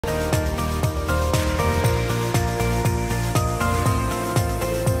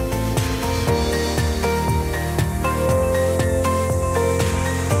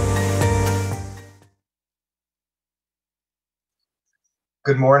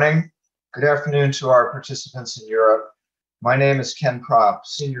Good morning. Good afternoon to our participants in Europe. My name is Ken Propp,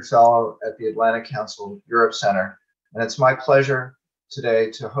 Senior Fellow at the Atlantic Council Europe Center, and it's my pleasure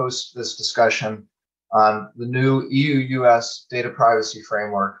today to host this discussion on the new EU-US data privacy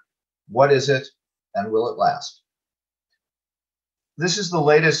framework. What is it, and will it last? This is the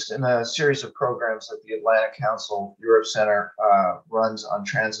latest in a series of programs that the Atlantic Council Europe Center runs on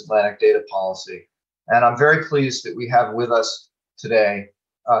transatlantic data policy. And I'm very pleased that we have with us today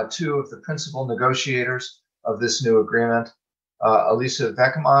two of the principal negotiators of this new agreement, Elisa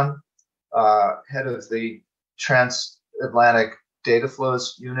Weckermann, head of the Transatlantic Data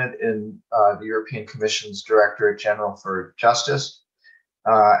Flows Unit in the European Commission's Directorate General for Justice,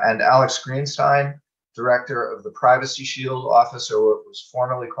 and Alex Greenstein, Director of the Privacy Shield Office, or what was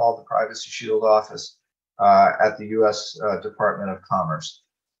formerly called the Privacy Shield Office at the U.S. Department of Commerce.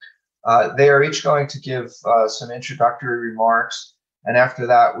 They are each going to give some introductory remarks, and after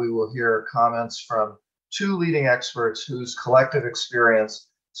that we will hear comments from two leading experts whose collective experience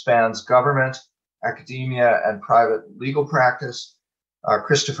spans government, academia, and private legal practice.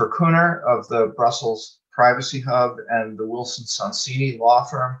 Christopher Kuhner of the Brussels Privacy Hub and the Wilson Sonsini law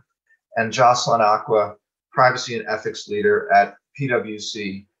firm, and Jocelyn Aqua, privacy and ethics leader at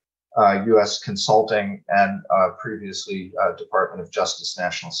PwC, U.S. Consulting, and previously Department of Justice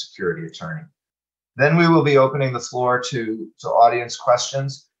National Security Attorney. Then we will be opening the floor to audience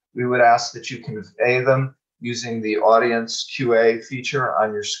questions. We would ask that you convey them using the audience QA feature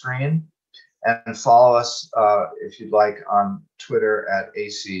on your screen, and follow us, if you'd like, on Twitter at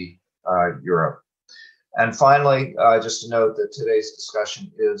AC Europe. And finally, just to note that today's discussion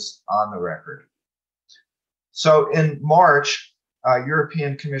is on the record. So in March,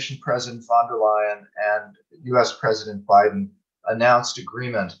 European Commission President von der Leyen and US President Biden announced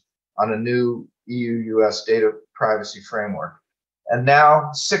agreement on a new EU-US data privacy framework. And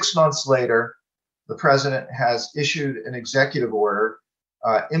now, 6 months later, the president has issued an executive order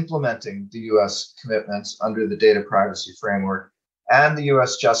implementing the US commitments under the data privacy framework, and the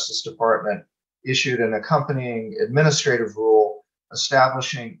US Justice Department issued an accompanying administrative rule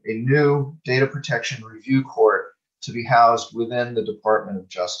establishing a new data protection review court to be housed within the Department of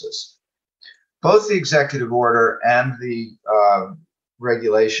Justice. Both the executive order and the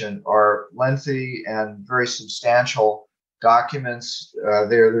regulation are lengthy and very substantial documents.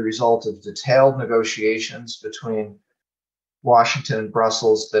 They're the result of detailed negotiations between Washington and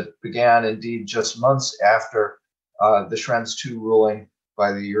Brussels that began indeed just months after the Schrems II ruling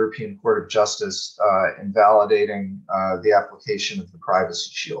by the European Court of Justice invalidating the application of the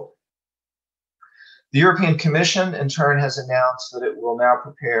Privacy Shield. The European Commission, in turn, has announced that it will now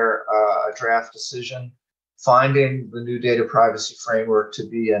prepare a draft decision finding the new data privacy framework to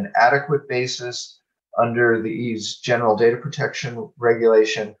be an adequate basis under the EU's General Data Protection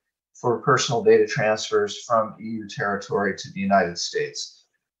Regulation for personal data transfers from EU territory to the United States.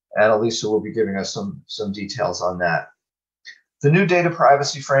 And Elisa will be giving us some details on that. The new data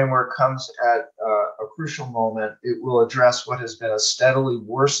privacy framework comes at a crucial moment. It will address what has been a steadily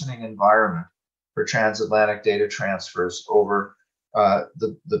worsening environment for transatlantic data transfers over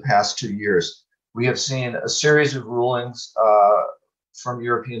the past 2 years. We have seen a series of rulings from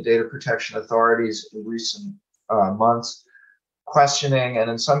European data protection authorities in recent months, questioning and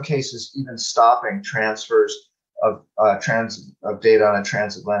in some cases even stopping transfers of data on a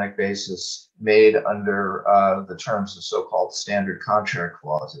transatlantic basis made under the terms of so-called standard contract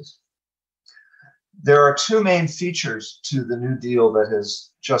clauses. There are two main features to the new deal that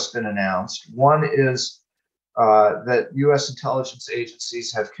has just been announced. One is that US intelligence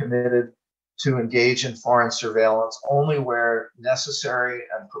agencies have committed to engage in foreign surveillance only where necessary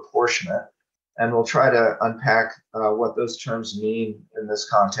and proportionate. And we'll try to unpack what those terms mean in this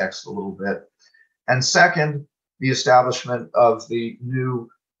context a little bit. And second, the establishment of the new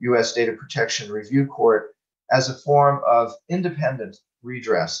US Data Protection Review Court as a form of independent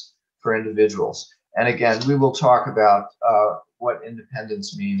redress for individuals. And again, we will talk about what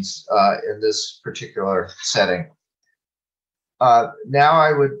independence means in this particular setting. Now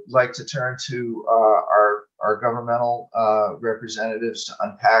I would like to turn to our governmental representatives to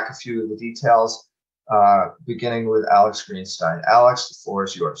unpack a few of the details, beginning with Alex Greenstein. Alex, the floor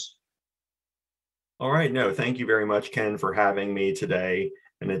is yours. All right, no, thank you very much, Ken, for having me today.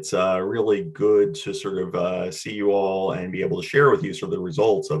 And it's really good to sort of see you all and be able to share with you sort of the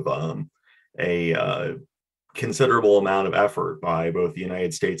results of a considerable amount of effort by both the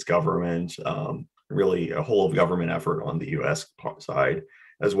United States government, really a whole of government effort on the US side,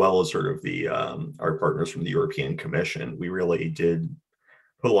 as well as sort of the our partners from the European Commission. We really did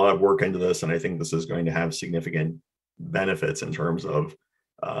put a lot of work into this, and I think this is going to have significant benefits in terms of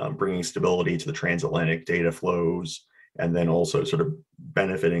bringing stability to the transatlantic data flows, and then also sort of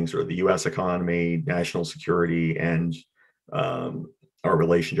benefiting sort of the US economy, national security, and our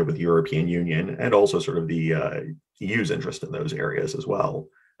relationship with the European Union, and also sort of the EU's interest in those areas as well.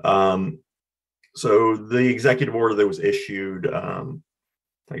 So the executive order that was issued,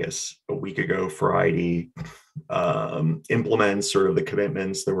 I guess, a week ago Friday, implements sort of the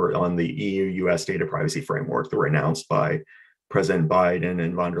commitments that were on the EU-US data privacy framework that were announced by President Biden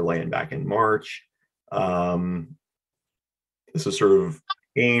and von der Leyen back in March. This is sort of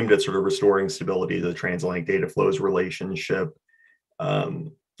aimed at sort of restoring stability to the transatlantic data flows relationship. I'd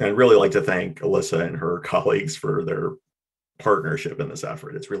really like to thank Alyssa and her colleagues for their partnership in this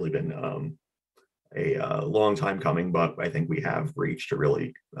effort. It's really been a long time coming, but I think we have reached a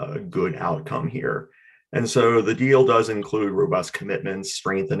really good outcome here. And so the deal does include robust commitments,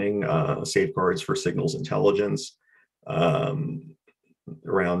 strengthening safeguards for signals intelligence,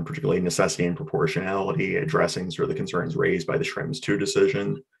 around particularly necessity and proportionality, addressing sort of the concerns raised by the Schrems II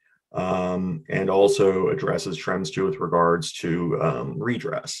decision, and also addresses Schrems II with regards to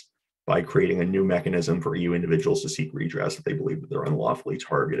redress by creating a new mechanism for EU individuals to seek redress if they believe that they're unlawfully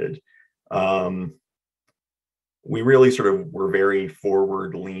targeted. We really sort of were very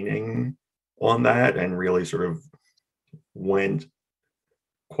forward-leaning on that and really sort of went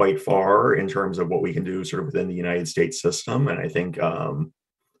quite far in terms of what we can do sort of within the United States system. And I think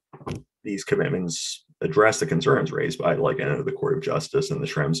these commitments address the concerns raised by, like, the Court of Justice and the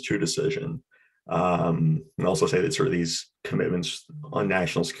Schrems II decision. And also say that sort of these commitments on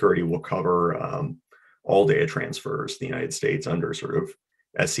national security will cover all data transfers to the United States under sort of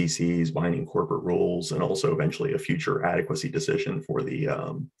SEC's binding corporate rules, and also eventually a future adequacy decision for the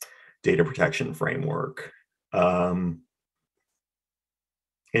data protection framework.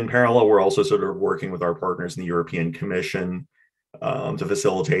 In parallel, we're also sort of working with our partners in the European Commission to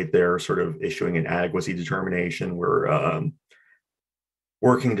facilitate their sort of issuing an adequacy determination. We're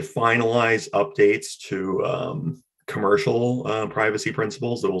working to finalize updates to commercial privacy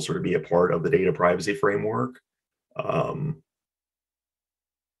principles that will sort of be a part of the data privacy framework.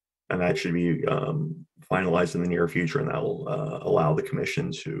 And that should be finalized in the near future, and that will allow the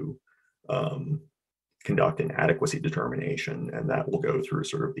Commission to conduct an adequacy determination, and that will go through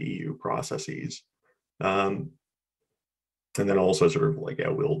sort of the EU processes. And then also sort of like,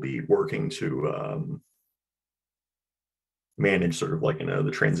 we'll be working to manage sort of like, the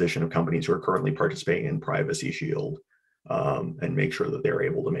transition of companies who are currently participating in Privacy Shield, and make sure that they're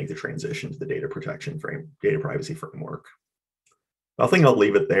able to make the transition to the data privacy framework. I think I'll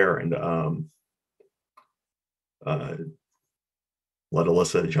leave it there and let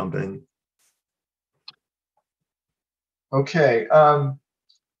Alyssa jump in. Okay,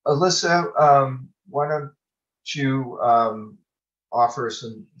 Alyssa, why don't you offer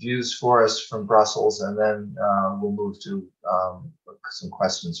some views for us from Brussels, and then we'll move to some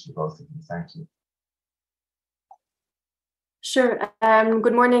questions for both of you. Thank you. Sure.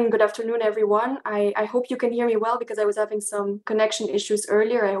 Good morning, good afternoon, everyone. I hope you can hear me well, because I was having some connection issues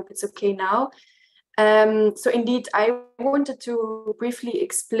earlier. I hope it's okay now. So indeed, I wanted to briefly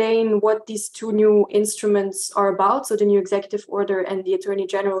explain what these two new instruments are about, so the new executive order and the Attorney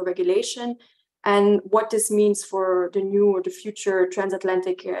General regulation, and what this means for the new or the future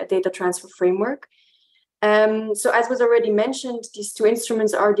transatlantic data transfer framework. So as was already mentioned, these two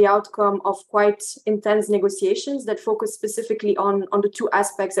instruments are the outcome of quite intense negotiations that focus specifically on the two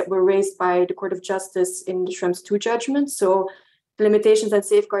aspects that were raised by the Court of Justice in the Schrems II judgment. So the limitations and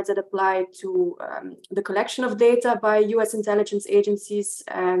safeguards that apply to the collection of data by US intelligence agencies,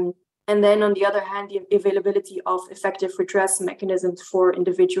 and then on the other hand, the availability of effective redress mechanisms for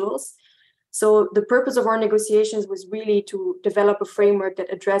individuals. So the purpose of our negotiations was really to develop a framework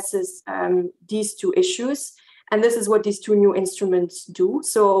that addresses these two issues. And this is what these two new instruments do.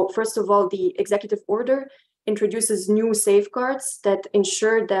 So first of all, the executive order introduces new safeguards that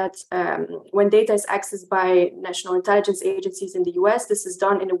ensure that when data is accessed by national intelligence agencies in the US, this is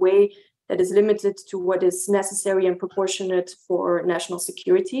done in a way that is limited to what is necessary and proportionate for national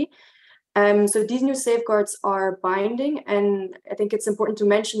security. So these new safeguards are binding, and I think it's important to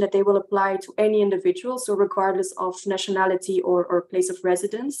mention that they will apply to any individual, so regardless of nationality or place of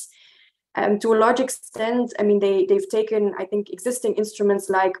residence. To a large extent, I mean, they've taken, I think, existing instruments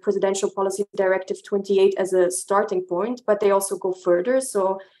like Presidential Policy Directive 28 as a starting point, but they also go further.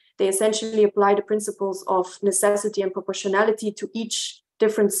 So they essentially apply the principles of necessity and proportionality to each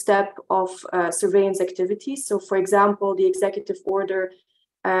different step of surveillance activities. So, for example, the executive order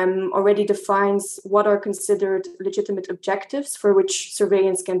already defines what are considered legitimate objectives for which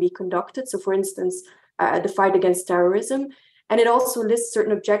surveillance can be conducted. So, for instance, the fight against terrorism. And it also lists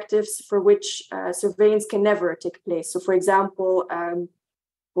certain objectives for which surveillance can never take place. So for example,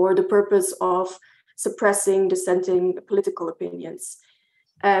 for the purpose of suppressing dissenting political opinions.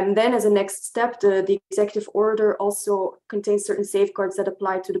 Then as a next step, the executive order also contains certain safeguards that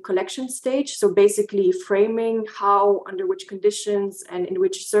apply to the collection stage. So basically framing how, under which conditions and in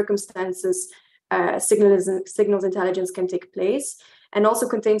which circumstances signals intelligence can take place, and also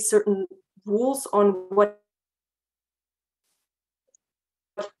contains certain rules on what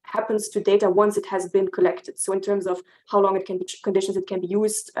happens to data once it has been collected. So in terms of how long it can be, conditions it can be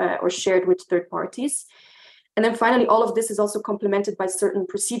used or shared with third parties. And then finally, all of this is also complemented by certain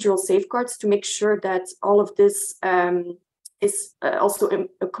procedural safeguards to make sure that all of this is also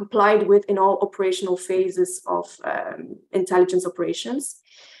complied with in all operational phases of intelligence operations.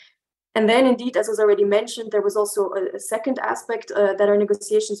 And then indeed, as was already mentioned, there was also a second aspect that our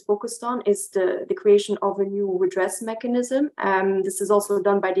negotiations focused on is the creation of a new redress mechanism. This is also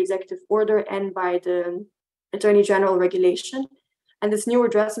done by the executive order and by the Attorney General regulation. And this new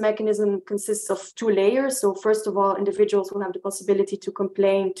redress mechanism consists of two layers. So first of all, individuals will have the possibility to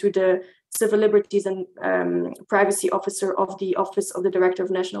complain to the Civil Liberties and Privacy Officer of the Office of the Director of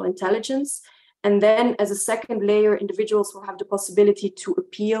National Intelligence. And then as a second layer, individuals will have the possibility to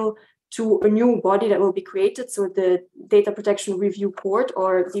appeal to a new body that will be created, so the Data Protection Review Court,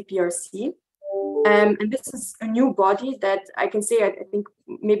 or DPRC. And this is a new body that I can say, I think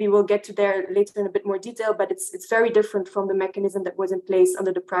maybe we'll get to there later in a bit more detail, but it's very different from the mechanism that was in place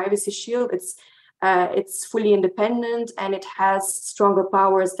under the Privacy Shield. It's fully independent and it has stronger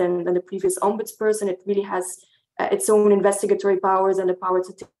powers than the previous ombudsperson. It really has its own investigatory powers and the power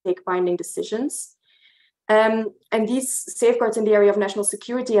to take binding decisions. And these safeguards in the area of national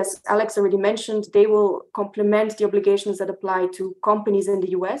security, as Alex already mentioned, they will complement the obligations that apply to companies in the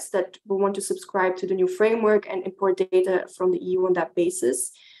US that will want to subscribe to the new framework and import data from the EU on that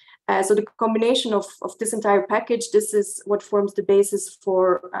basis. So the combination of this entire package, this is what forms the basis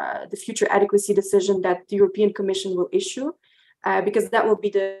for the future adequacy decision that the European Commission will issue, because that will be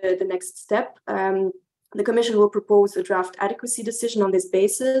the next step. The Commission will propose a draft adequacy decision on this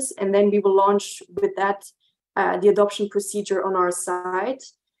basis, and then we will launch with that the adoption procedure on our side.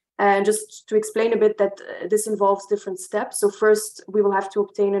 And just to explain a bit that this involves different steps. So first, we will have to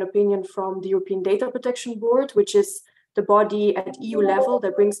obtain an opinion from the European Data Protection Board, which is the body at EU level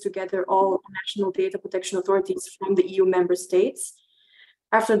that brings together all national data protection authorities from the EU member states.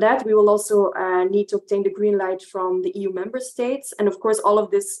 After that, we will also need to obtain the green light from the EU member states. And of course, all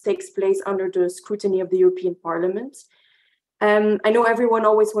of this takes place under the scrutiny of the European Parliament. I know everyone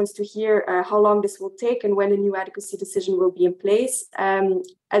always wants to hear how long this will take and when a new adequacy decision will be in place.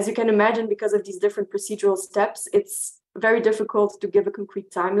 As you can imagine, because of these different procedural steps, it's very difficult to give a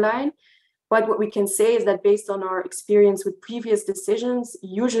concrete timeline. But what we can say is that based on our experience with previous decisions,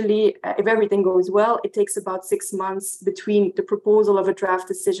 usually, if everything goes well, it takes about 6 months between the proposal of a draft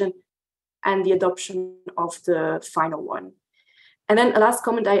decision and the adoption of the final one. And then a last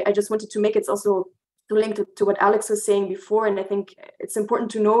comment I just wanted to make, it's also linked to what Alex was saying before, and I think it's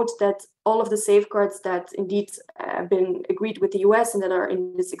important to note that all of the safeguards that indeed have been agreed with the US and that are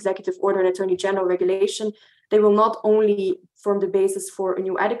in this executive order and Attorney General regulation, they will not only form the basis for a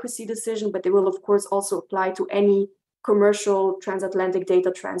new adequacy decision, but they will of course also apply to any commercial transatlantic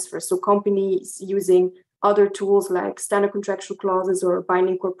data transfer. So companies using other tools like standard contractual clauses or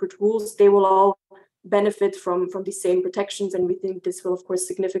binding corporate rules, they will all benefit from the same protections, and we think this will of course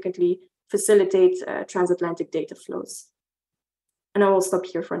significantly facilitate transatlantic data flows. And I will stop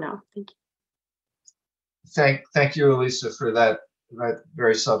here for now. Thank you. Thank you, Elisa, for that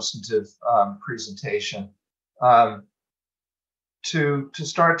very substantive presentation. To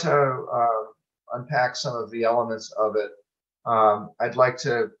start to unpack some of the elements of it, I'd like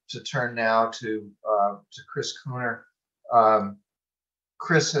to turn now to Chris Kuhner.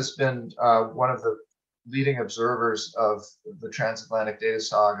 Chris has been one of the leading observers of the transatlantic data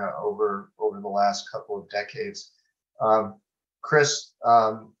saga over the last couple of decades. Chris,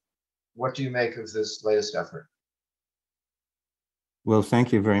 what do you make of this latest effort? Well,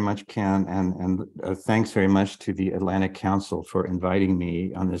 thank you very much, Ken, and thanks very much to the Atlantic Council for inviting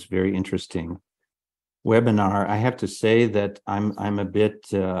me on this very interesting webinar. I have to say that I'm a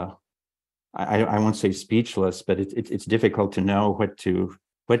bit I won't say speechless, but it's difficult to know what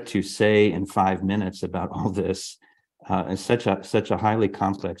to say in 5 minutes about all this. It's such a highly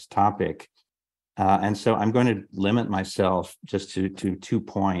complex topic, and so I'm going to limit myself just to 2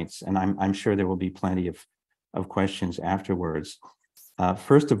 points, and I'm sure there will be plenty of questions afterwards.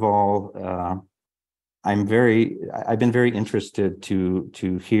 First of all, I've been very interested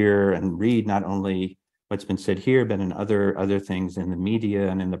to hear and read not only what's been said here, but in other things in the media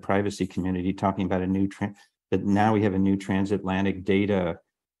and in the privacy community, talking about that now we have a new transatlantic data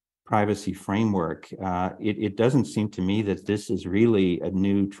privacy framework. It doesn't seem to me that this is really a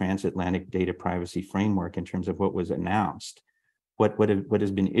new transatlantic data privacy framework in terms of what was announced. What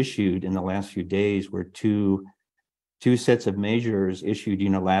has been issued in the last few days were two sets of measures issued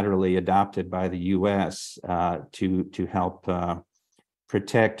unilaterally, adopted by the U.S. To help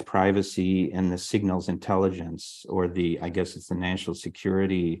protect privacy in the signals intelligence, or I guess it's the national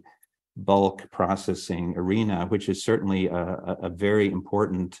security bulk processing arena, which is certainly a very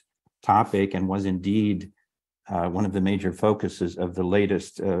important topic and was indeed one of the major focuses of the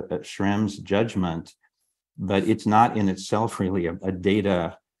latest Schrems judgment. But it's not in itself really a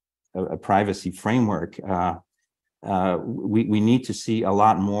data privacy framework. We need to see a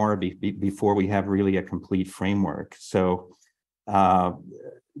lot more before we have really a complete framework. So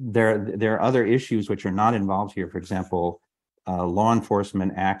there are other issues which are not involved here. For example, law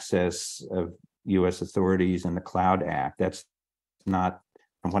enforcement access of U.S. authorities and the Cloud Act. That's not,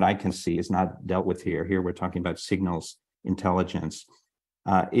 from what I can see, is not dealt with here. Here we're talking about signals intelligence.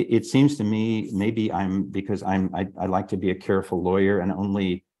 It seems to me, maybe because I like to be a careful lawyer and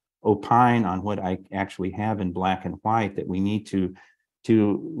only opine on what I actually have in black and white, that we need to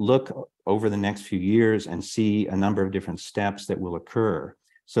look over the next few years and see a number of different steps that will occur,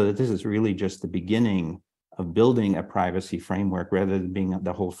 so that this is really just the beginning of building a privacy framework rather than being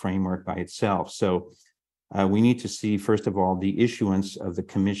the whole framework by itself. So we need to see, first of all, the issuance of the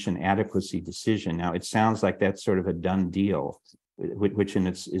commission adequacy decision. Now, it sounds like that's sort of a done deal, which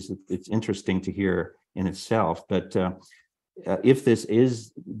it's interesting to hear in itself. But if this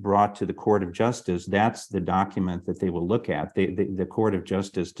is brought to the Court of Justice, that's the document that they will look at. The Court of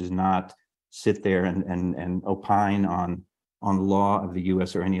Justice does not sit there and opine on law of the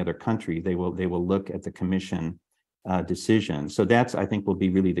U.S. or any other country. They will look at the commission decision. So that's, I think, will be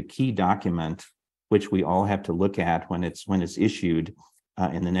really the key document which we all have to look at when it's issued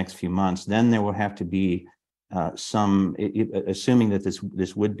in the next few months. Then there will have to be assuming that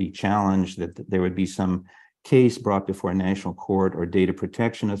this would be challenged, that there would be some case brought before a national court or data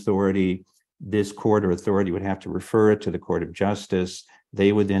protection authority. This court or authority would have to refer it to the Court of Justice.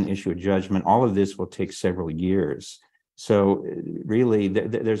 They would then issue a judgment. All of this will take several years. So really,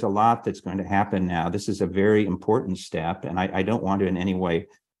 there's a lot that's going to happen now. This is a very important step, and I don't want to in any way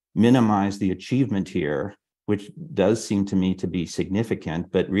minimize the achievement here, which does seem to me to be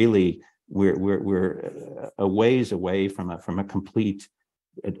significant, but really we're a ways away from a complete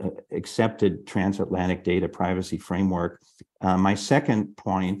accepted transatlantic data privacy framework. My second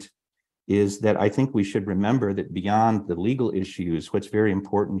point is that I think we should remember that beyond the legal issues, what's very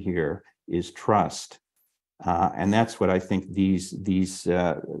important here is trust. And that's what I think these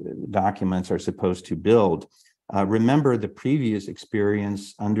documents are supposed to build. Remember the previous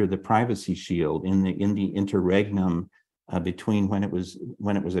experience under the Privacy Shield in the interregnum between when it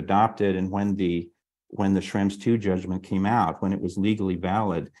was adopted and when the Schrems II judgment came out, when it was legally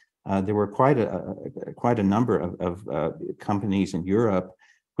valid. There were quite a number of companies in Europe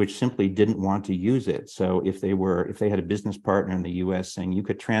which simply didn't want to use it. So if they had a business partner in the U.S. saying you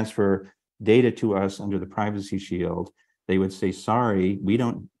could transfer data to us under the Privacy Shield, they would say, sorry, we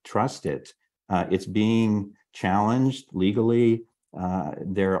don't trust it. It's being challenged legally.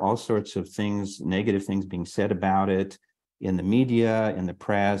 There are all sorts of things, negative things being said about it in the media, in the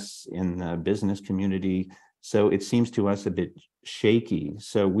press, in the business community. So it seems to us a bit shaky.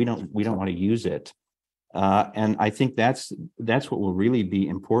 So we don't want to use it. And I think that's what will really be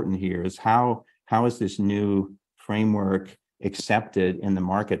important here, is how is this new framework accepted in the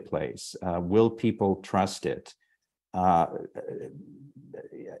marketplace? Will people trust it?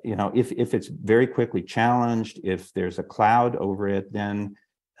 If it's very quickly challenged, if there's a cloud over it, then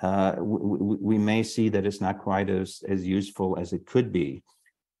we may see that it's not quite as useful as it could be.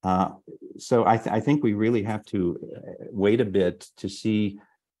 So I think we really have to wait a bit to see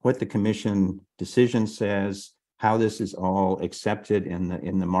what the commission decision says, how this is all accepted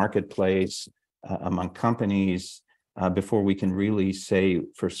in the marketplace among companies, before we can really say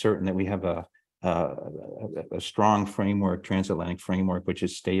for certain that we have a strong framework, transatlantic framework, which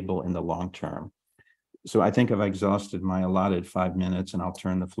is stable in the long term. So I think I've exhausted my allotted 5 minutes, and I'll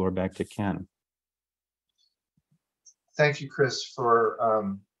turn the floor back to Ken. Thank you, Chris,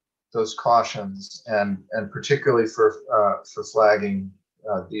 for those cautions, and particularly for flagging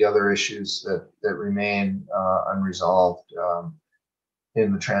the other issues that remain unresolved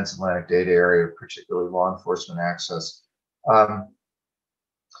in the transatlantic data area, particularly law enforcement access.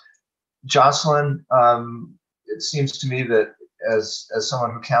 Jocelyn, it seems to me that as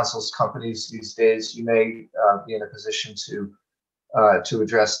someone who counsels companies these days, you may be in a position to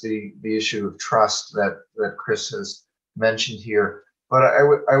address the issue of trust that Chris has mentioned here. But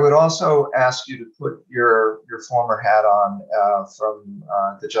I would also ask you to put your former hat on from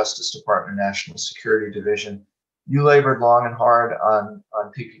the Justice Department National Security Division. You labored long and hard on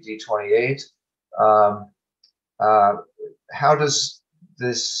PPD 28. How does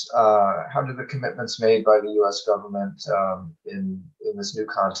this? How do the commitments made by the U.S. government in this new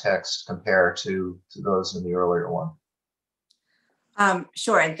context compare to those in the earlier one?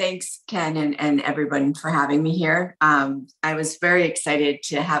 Sure, and thanks, Ken, and everyone for having me here. I was very excited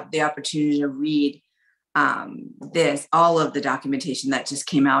to have the opportunity to read all of the documentation that just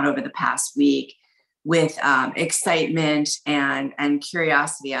came out over the past week with excitement and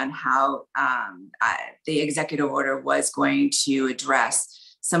curiosity on how the executive order was going to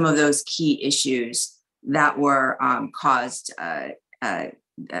address some of those key issues that were caused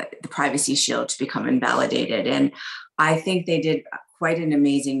the Privacy Shield to become invalidated. And I think they did quite an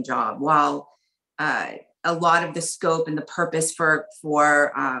amazing job. While a lot of the scope and the purpose for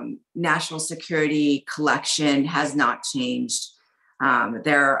national security collection has not changed,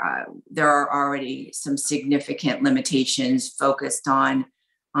 there are already some significant limitations focused on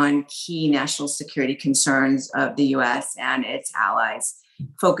key national security concerns of the U.S. and its allies,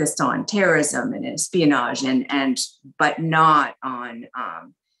 focused on terrorism and espionage, but not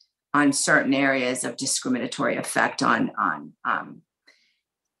on certain areas of discriminatory effect on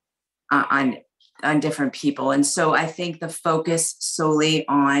different people. And so I think the focus solely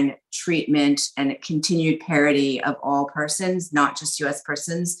on treatment and continued parity of all persons, not just U.S.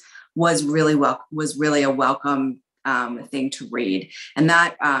 persons, was really a welcome thing to read. And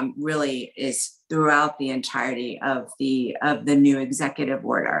that really is throughout the entirety of the new executive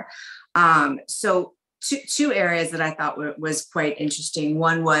order. So two areas that I thought was quite interesting.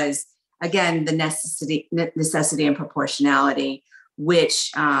 One was, again, the necessity and proportionality,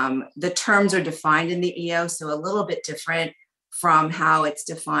 which the terms are defined in the EO, so a little bit different from how it's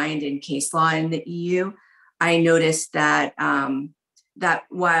defined in case law in the EU. I noticed that that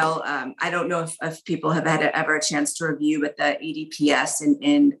while I don't know if people have had ever a chance to review, but the EDPS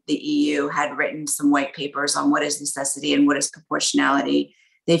in the EU had written some white papers on what is necessity and what is proportionality.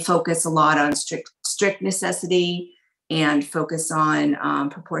 They focus a lot on strict necessity and focus on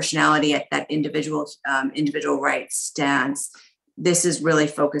proportionality at that individual rights stance. This is really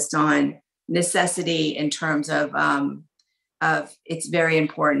focused on necessity in terms of it's very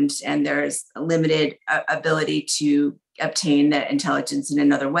important, and there's a limited ability to obtain the intelligence in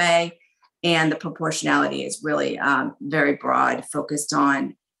another way. And the proportionality is really very broad, focused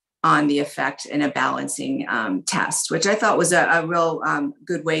on the effect in a balancing test, which I thought was a real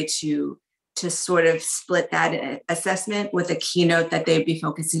good way to sort of split that assessment, with a keynote that they'd be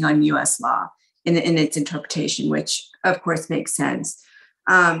focusing on U.S. law in its interpretation, which of course makes sense.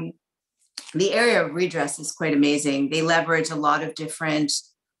 The area of redress is quite amazing. They leverage a lot of different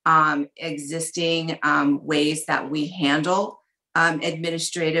existing ways that we handle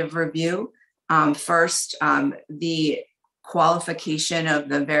administrative review. First, the qualification of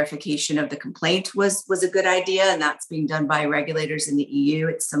the verification of the complaint was a good idea, and that's being done by regulators in the EU.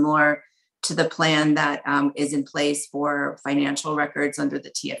 It's similar to the plan that is in place for financial records under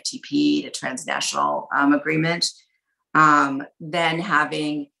the TFTP, the transnational agreement. Then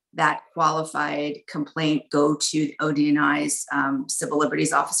having that qualified complaint go to ODNI's civil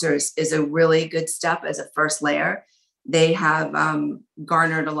liberties officers is a really good step as a first layer. They have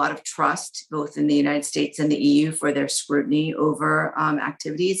garnered a lot of trust, both in the United States and the EU, for their scrutiny over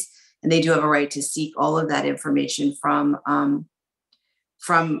activities. And they do have a right to seek all of that information from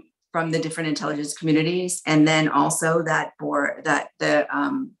the different intelligence communities. And then also that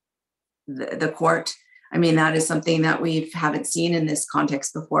the court, I mean, that is something that we haven't seen in this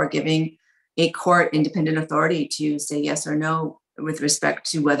context before, giving a court independent authority to say yes or no with respect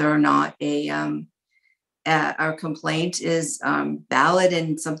to whether or not our complaint is valid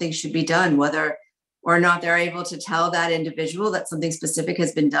and something should be done, whether or not they're able to tell that individual that something specific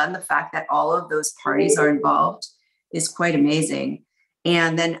has been done. The fact that all of those parties are involved is quite amazing.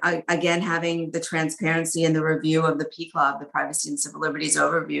 And then again, having the transparency and the review of the PCLOB, the Privacy and Civil Liberties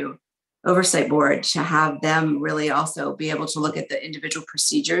Oversight Board, to have them really also be able to look at the individual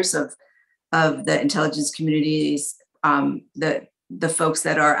procedures of the intelligence communities, the folks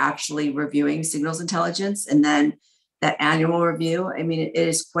that are actually reviewing signals intelligence, and then that annual review. I mean, it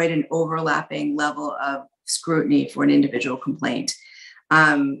is quite an overlapping level of scrutiny for an individual complaint.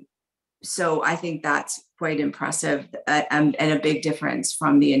 So I think that's quite impressive and a big difference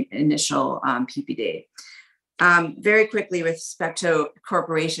from the initial PPD. Very quickly, with respect to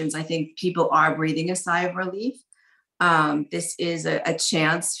corporations, I think people are breathing a sigh of relief. This is a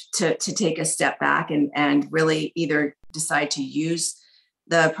chance to take a step back and really either decide to use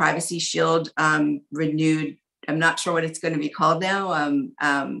the Privacy Shield renewed, I'm not sure what it's going to be called now,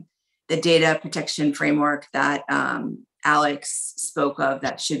 the data protection framework that Alex spoke of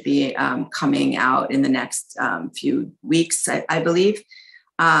that should be coming out in the next few weeks, I believe.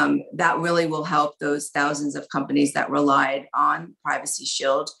 That really will help those thousands of companies that relied on Privacy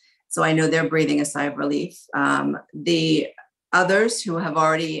Shield. So I know they're breathing a sigh of relief. The others who have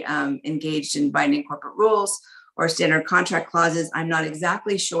already engaged in binding corporate rules or standard contract clauses, I'm not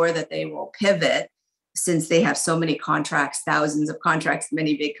exactly sure that they will pivot, since they have so many contracts, thousands of contracts,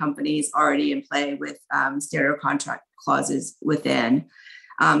 many big companies already in play with standard contract clauses within.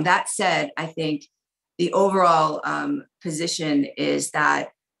 That said, I think the overall position is that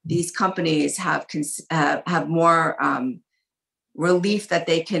these companies have more relief that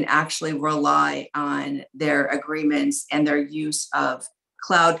they can actually rely on their agreements and their use of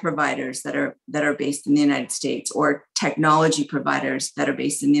cloud providers that are based in the United States, or technology providers that are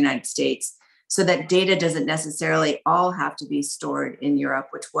based in the United States, so that data doesn't necessarily all have to be stored in Europe,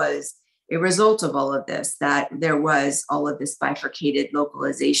 which was a result of all of this, that there was all of this bifurcated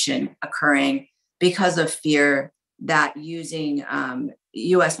localization occurring because of fear that using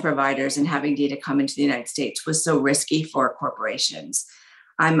US providers and having data come into the United States was so risky for corporations.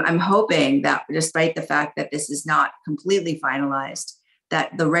 I'm hoping that, despite the fact that this is not completely finalized,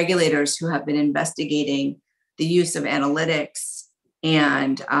 that the regulators who have been investigating the use of analytics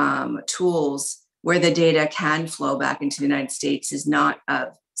and tools where the data can flow back into the United States is not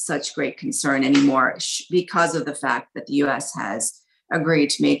of such great concern anymore, because of the fact that the US has agreed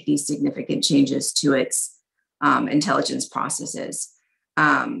to make these significant changes to its intelligence processes.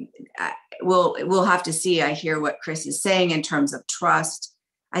 We'll have to see. I hear what Chris is saying in terms of trust.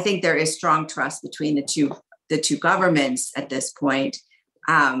 I think there is strong trust between the two governments at this point.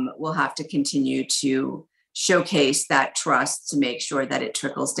 We'll have to continue to showcase that trust to make sure that it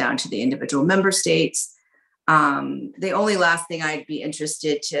trickles down to the individual member states. The only last thing I'd be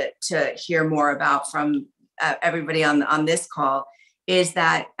interested to hear more about from everybody on this call is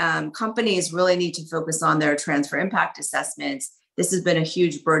that companies really need to focus on their transfer impact assessments. This has been a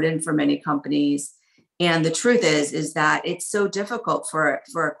huge burden for many companies. And the truth is that it's so difficult for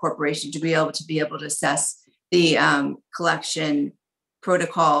a corporation to be able to assess the collection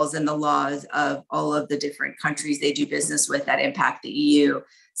protocols and the laws of all of the different countries they do business with that impact the EU.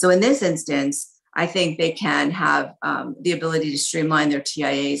 So in this instance, I think they can have the ability to streamline their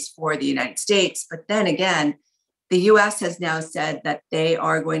TIAs for the United States. But then again, the US has now said that they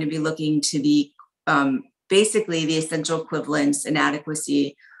are going to be looking to the basically the essential equivalence and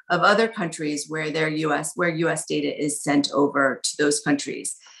adequacy of other countries where US data is sent over to those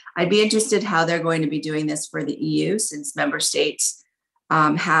countries. I'd be interested how they're going to be doing this for the EU, since member states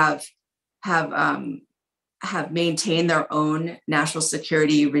have maintained their own national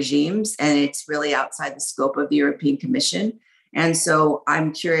security regimes, and it's really outside the scope of the European Commission. And so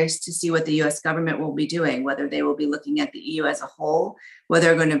I'm curious to see what the US government will be doing, whether they will be looking at the EU as a whole, whether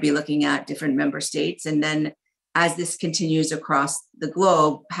they're going to be looking at different member states, and then as this continues across the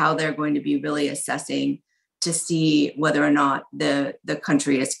globe, how they're going to be really assessing to see whether or not the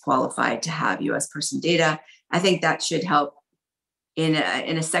country is qualified to have US person data. I think that should help in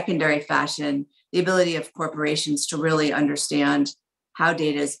a secondary fashion the ability of corporations to really understand how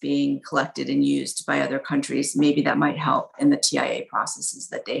data is being collected and used by other countries. Maybe that might help in the TIA processes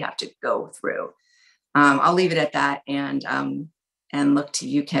that they have to go through. I'll leave it at that and look to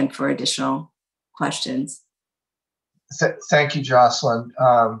you, Ken, for additional questions. Thank you, Jocelyn.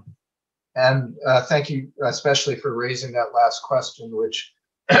 And thank you especially for raising that last question, which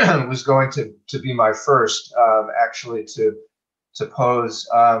was going to be my first actually to pose.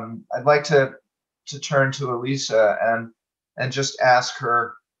 I'd like to turn to Elisa and just ask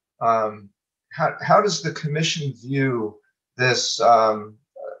her, how does the Commission view this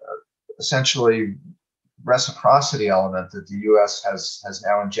essentially reciprocity element that the U.S. has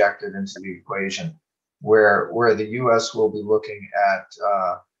now injected into the equation, where the U.S. will be looking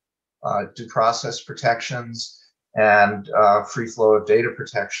at due process protections and free flow of data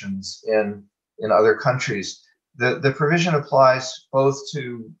protections in other countries? The provision applies both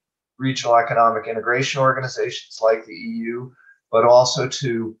to regional economic integration organizations like the EU, but also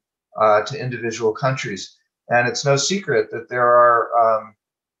to individual countries. And it's no secret that there are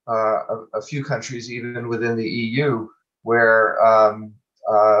a few countries, even within the EU, where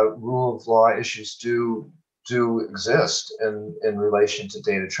rule of law issues do exist in relation to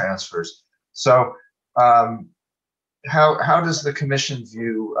data transfers. So How does the Commission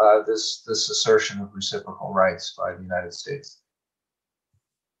view this assertion of reciprocal rights by the United States?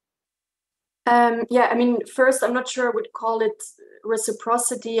 Yeah, I mean, first, I'm not sure I would call it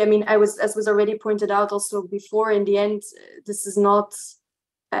reciprocity. I mean, as was already pointed out also before, in the end, this is not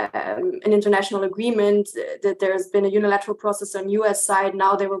an international agreement, that there's been a unilateral process on US side.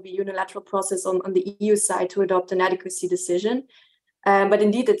 Now there will be unilateral process on the EU side to adopt an adequacy decision. But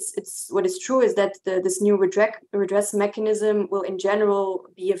indeed, it's what is true is that this new redress mechanism will in general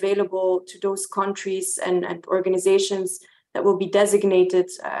be available to those countries and organizations that will be designated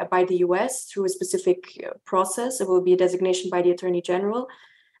by the US through a specific process. It will be a designation by the Attorney General.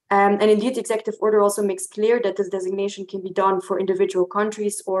 And indeed, the executive order also makes clear that this designation can be done for individual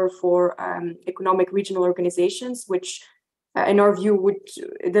countries or for economic regional organizations, which in our view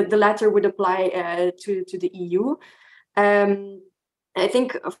the latter would apply to the EU. I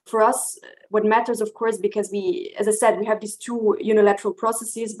think for us, what matters, of course, because we, as I said, we have these two unilateral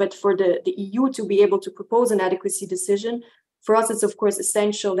processes, but for the EU to be able to propose an adequacy decision, for us, it's of course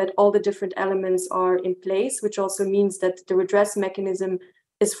essential that all the different elements are in place, which also means that the redress mechanism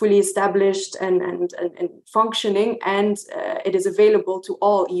is fully established and functioning, and it is available to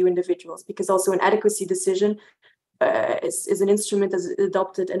all EU individuals, because also an adequacy decision is an instrument that is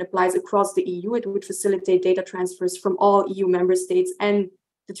adopted and applies across the EU. It would facilitate data transfers from all EU member states and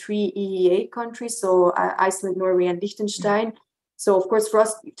the 3 EEA countries, so Iceland, Norway, and Liechtenstein. So, of course, for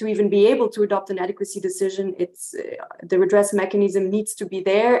us to even be able to adopt an adequacy decision, it's the redress mechanism needs to be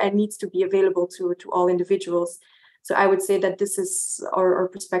there and needs to be available to all individuals. So I would say that this is our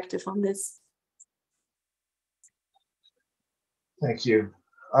perspective on this. Thank you.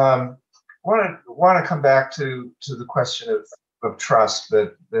 Want to come back to the question of trust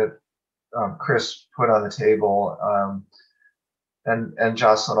that Chris put on the table, and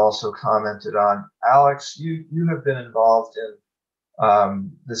Jocelyn also commented on. Alex, you have been involved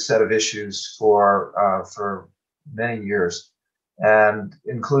in this set of issues for many years, and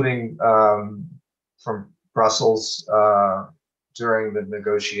including from Brussels during the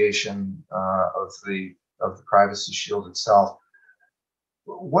negotiation of the Privacy Shield itself.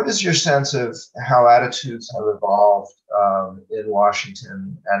 What is your sense of how attitudes have evolved in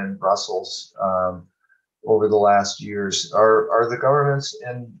Washington and in Brussels over the last years? Are the governments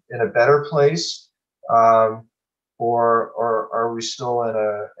in a better place, or are we still in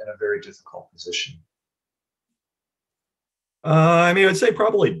a very difficult position? I mean, I would say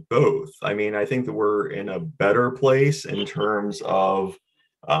probably both. I mean, I think that we're in a better place in terms of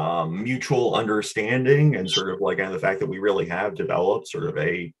mutual understanding and sort of like the fact that we really have developed sort of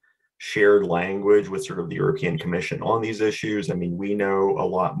a shared language with sort of the European Commission on these issues. I mean, we know a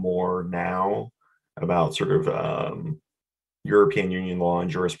lot more now about sort of European Union law and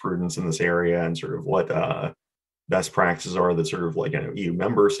jurisprudence in this area, and sort of what best practices are that sort of like EU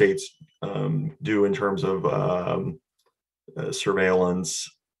member states do in terms of surveillance.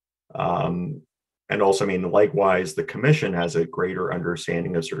 And also, I mean, likewise, the Commission has a greater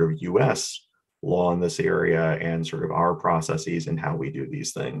understanding of sort of US law in this area and sort of our processes and how we do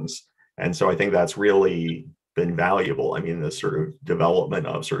these things. And so I think that's really been valuable. I mean, this sort of development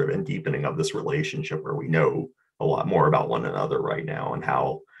of sort of and deepening of this relationship where we know a lot more about one another right now, and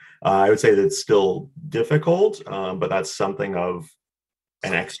how I would say that it's still difficult, but that's something of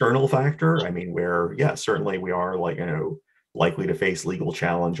an external factor. I mean, where, yeah, certainly we are likely to face legal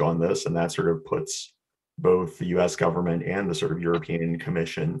challenge on this, and that sort of puts both the US government and the sort of European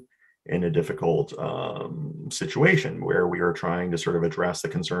Commission in a difficult situation where we are trying to sort of address the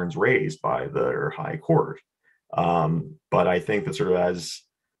concerns raised by their high court. But I think that sort of, as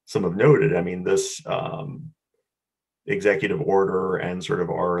some have noted, I mean, this executive order and sort of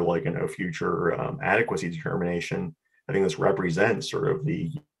our future adequacy determination, I think this represents sort of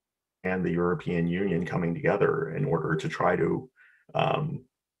the European Union coming together in order to try to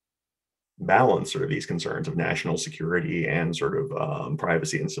balance sort of these concerns of national security and sort of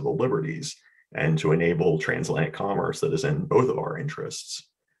privacy and civil liberties, and to enable transatlantic commerce that is in both of our interests.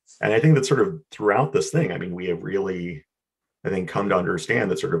 And I think that sort of throughout this thing, I mean, we have really, I think, come to understand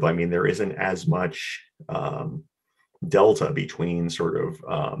that sort of, I mean, there isn't as much delta between sort of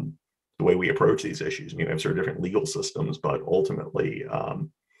the way we approach these issues. I mean, we have sort of different legal systems, but ultimately,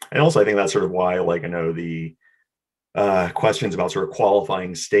 and also I think that's sort of why, I know the questions about sort of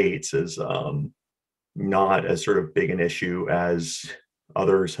qualifying states is not as sort of big an issue as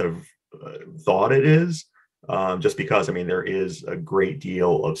others have thought it is, just because, I mean, there is a great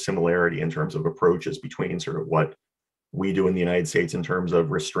deal of similarity in terms of approaches between sort of what we do in the United States in terms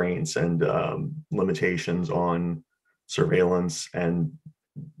of restraints and limitations on surveillance and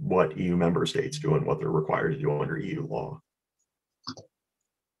what EU member states do and what they're required to do under EU law.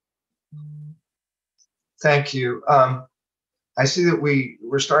 Thank you. I see that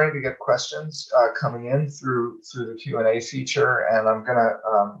we're starting to get questions coming in through the Q&A feature, and I'm going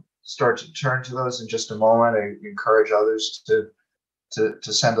to start to turn to those in just a moment. I encourage others to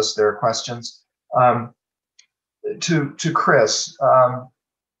send us their questions. To Chris,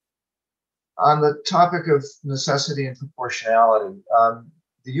 on the topic of necessity and proportionality,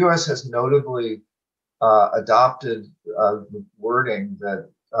 the U.S. has notably adopted the wording that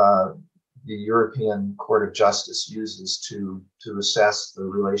the European Court of Justice uses to assess the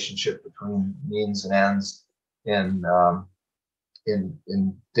relationship between means and ends in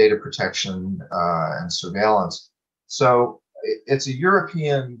data protection and surveillance. So it's a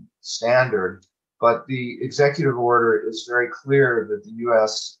European standard, but the executive order is very clear that the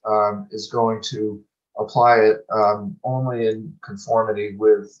U.S. Is going to apply it only in conformity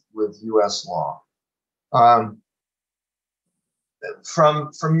with U.S. law.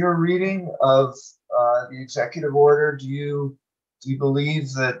 From your reading of the executive order, do you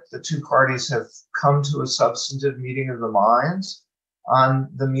believe that the two parties have come to a substantive meeting of the minds on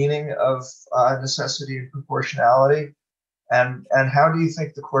the meaning of necessity and proportionality? And how do you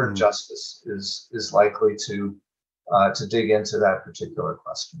think the Court of Justice is likely to dig into that particular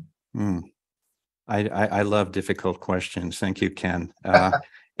question? I love difficult questions. Thank you, Ken.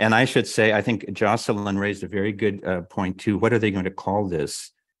 And I should say, I think Jocelyn raised a very good point too. What are they going to call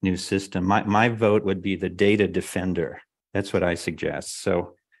this new system? My vote would be the data defender. That's what I suggest.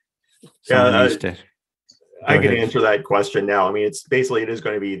 So yeah, I can answer that question now. I mean, it is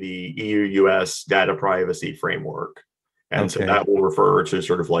going to be the EU-US data privacy framework. And so that will refer to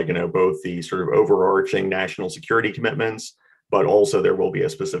sort of like, both the sort of overarching national security commitments, but also there will be a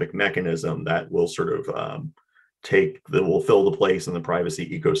specific mechanism that will sort of will fill the place in the privacy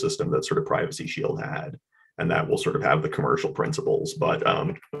ecosystem that sort of Privacy Shield had. And that will sort of have the commercial principles. But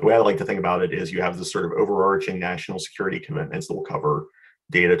the way I like to think about it is you have this sort of overarching national security commitments that will cover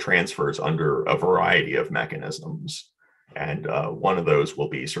data transfers under a variety of mechanisms. And one of those will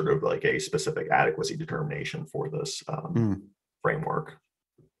be sort of like a specific adequacy determination for this framework.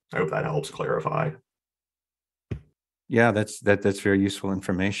 I hope that helps clarify. Yeah, that's very useful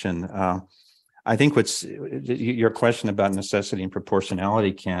information. I think your question about necessity and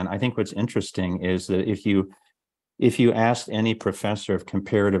proportionality, Ken, I think what's interesting is that if you asked any professor of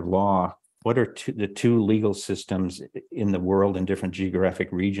comparative law, what are the two legal systems in the world in different geographic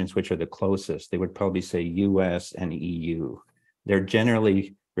regions which are the closest, they would probably say US and EU. They're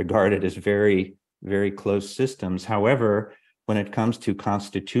generally regarded as very, very close systems. However, when it comes to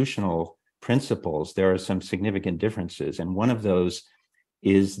constitutional principles, there are some significant differences. And one of those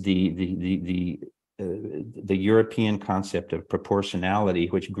is the European concept of proportionality,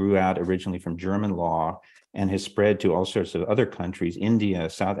 which grew out originally from German law and has spread to all sorts of other countries, India,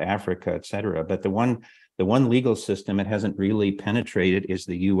 South Africa, et cetera. But the one legal system it hasn't really penetrated is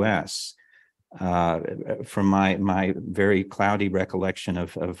the US. From my very cloudy recollection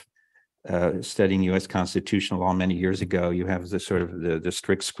of studying US constitutional law many years ago, you have the sort of the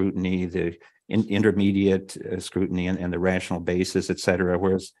strict scrutiny, the intermediate scrutiny, and the rational basis, et cetera,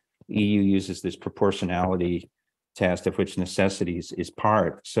 whereas EU uses this proportionality test of which necessity is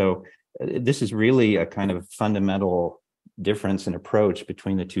part. So this is really a kind of fundamental difference in approach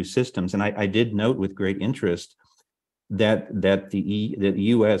between the two systems. And I did note with great interest that the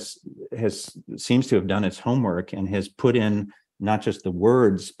US seems to have done its homework and has put in not just the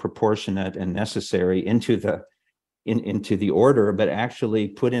words proportionate and necessary into the order, but actually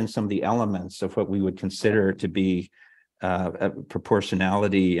put in some of the elements of what we would consider to be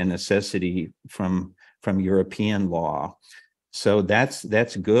proportionality and necessity from European law. So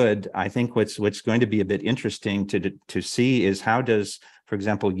that's good. I think what's going to be a bit interesting to see is how does, for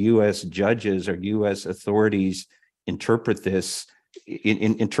example, US judges or US authorities interpret this,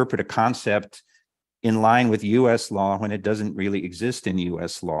 interpret a concept in line with US law when it doesn't really exist in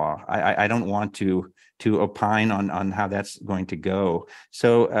US law. I don't want to opine on how that's going to go.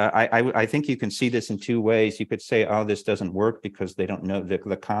 So I think you can see this in two ways. You could say, oh, this doesn't work because they don't know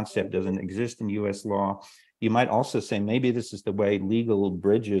the concept doesn't exist in US law. You might also say maybe this is the way legal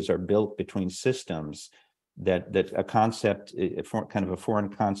bridges are built between systems, that a concept, kind of a foreign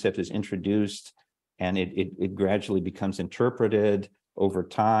concept is introduced and it gradually becomes interpreted over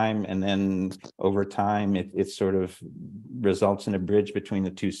time, and then over time it sort of results in a bridge between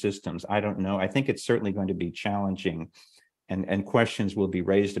the two systems. I don't know. I think it's certainly going to be challenging and questions will be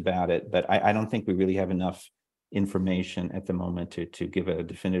raised about it, but I don't think we really have enough information at the moment to give a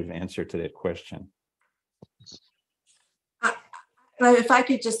definitive answer to that question. But if I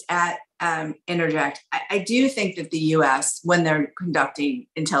could just interject, I do think that the U.S., when they're conducting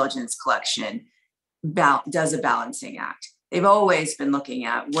intelligence collection, does a balancing act. They've always been looking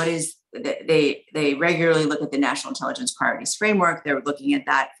at what is, they regularly look at the National Intelligence Priorities Framework. They're looking at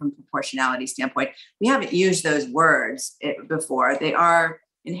that from proportionality standpoint. We haven't used those words before. They are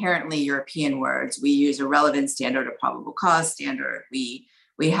inherently European words. We use a relevance standard, a probable cause standard. We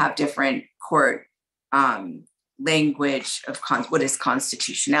have different court language of what is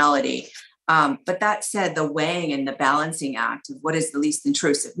constitutionality. But that said, the weighing and the balancing act of what is the least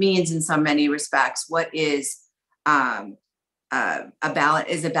intrusive means in so many respects, what is a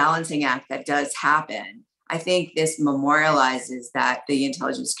balancing act that does happen. I think this memorializes that the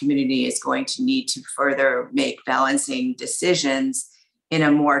intelligence community is going to need to further make balancing decisions in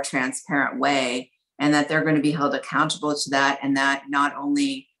a more transparent way, and that they're going to be held accountable to that, and that not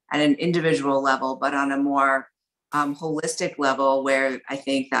only at an individual level, but on a more holistic level, where I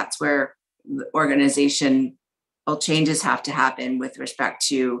think that's where organizational changes have to happen with respect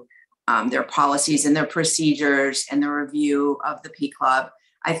to their policies and their procedures and the review of the P Club.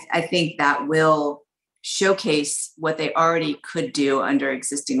 I think that will showcase what they already could do under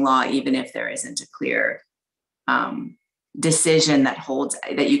existing law, even if there isn't a clear decision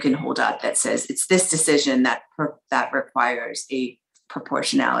that you can hold up that says it's this decision that requires a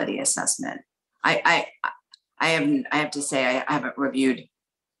proportionality assessment. I have to say I haven't reviewed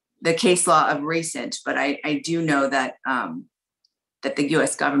the case law of recent, but I do know that that the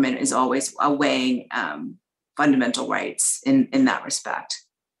U.S. government is always weighing fundamental rights in that respect.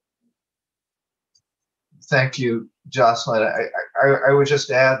 Thank you, Jocelyn. I would just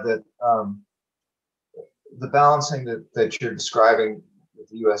add that the balancing that you're describing that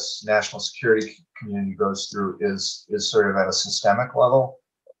the U.S. national security community goes through is sort of at a systemic level,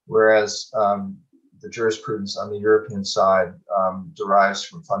 whereas the jurisprudence on the European side derives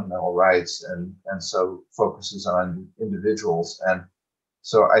from fundamental rights and so focuses on individuals. And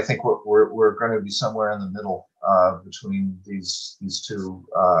so I think we're going to be somewhere in the middle between these two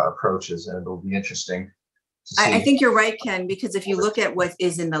approaches, and it'll be interesting to see. I think you're right, Ken, because if you look at what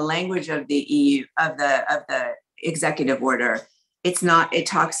is in the language of the EU of the executive order, it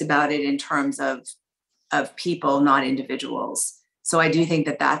talks about it in terms of people, not individuals. So I do think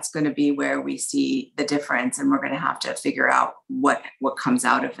that that's going to be where we see the difference, and we're going to have to figure out what comes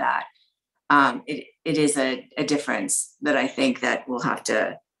out of that. It is a difference that I think that we'll have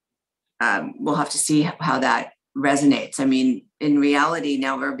to see how that resonates. I mean, in reality,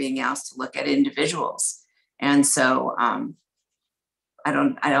 now we're being asked to look at individuals, and so I'm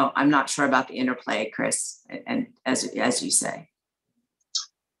not sure about the interplay, Chris, and as you say,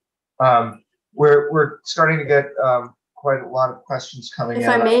 we're starting to get quite a lot of questions coming in. If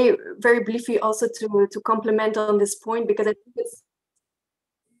I may, very briefly, also to complement on this point, because I think it's.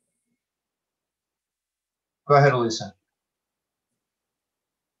 Go ahead, Elisa.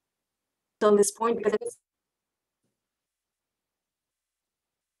 On this point, because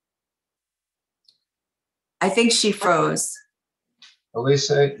I think she froze.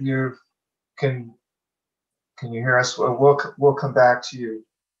 Elisa, can you hear us? We'll come back to you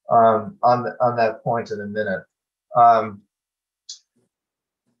on that point in a minute. I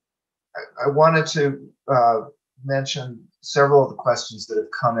wanted to mention several of the questions that have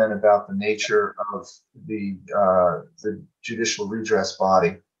come in about the nature of the judicial redress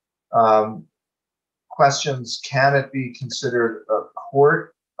body. Questions: can it be considered a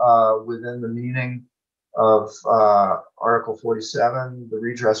court within the meaning of Article 47, the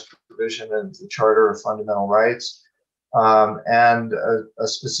redress provision of the Charter of Fundamental Rights? And a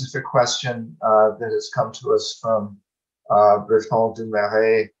specific question that has come to us from Bertrand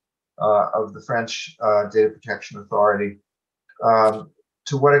Dumaret of the French Data Protection Authority.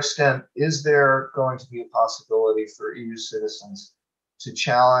 To what extent is there going to be a possibility for EU citizens to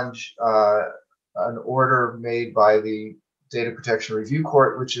challenge an order made by the Data Protection Review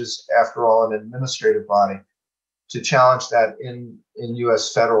Court, which is, after all, an administrative body, to challenge that in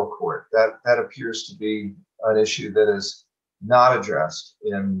U.S. federal court? That appears to be an issue that is not addressed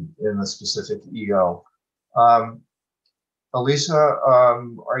in the specific EO. Elisa,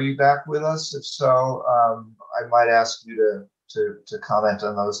 are you back with us? If so, I might ask you to comment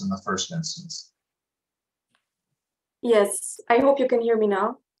on those in the first instance. Yes, I hope you can hear me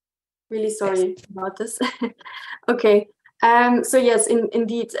now. Really sorry about this. Okay. So yes,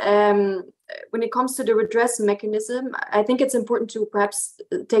 indeed, when it comes to the redress mechanism, I think it's important to perhaps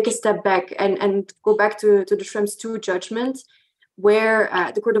take a step back and go back to the Schrems II judgment, where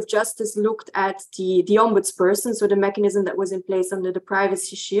the Court of Justice looked at the ombudsperson, so the mechanism that was in place under the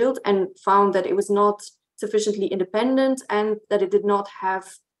Privacy Shield, and found that it was not sufficiently independent and that it did not have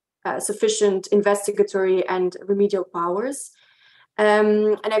sufficient investigatory and remedial powers.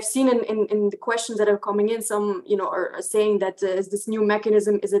 And I've seen in the questions that are coming in, some, are saying that is this new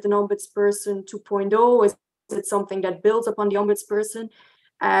mechanism, is it an ombudsperson 2.0? Is it something that builds upon the ombudsperson?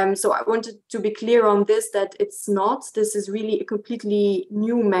 So I wanted to be clear on this, that it's not. This is really a completely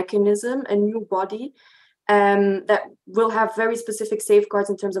new mechanism, a new body that will have very specific safeguards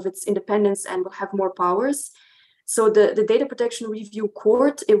in terms of its independence and will have more powers. So the Data Protection Review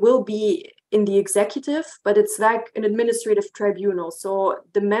Court, it will be in the executive, but it's like an administrative tribunal. So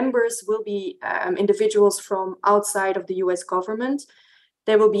the members will be individuals from outside of the US government.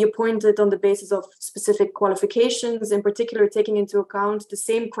 They will be appointed on the basis of specific qualifications, in particular taking into account the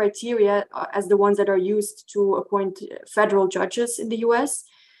same criteria as the ones that are used to appoint federal judges in the US.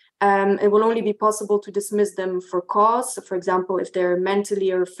 It will only be possible to dismiss them for cause. So for example, if they're mentally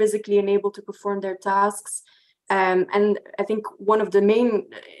or physically unable to perform their tasks. And I think one of the main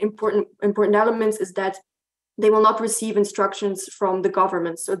important elements is that they will not receive instructions from the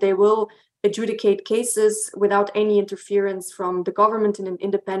government. So they will adjudicate cases without any interference from the government in an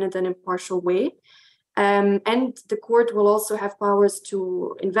independent and impartial way. And the court will also have powers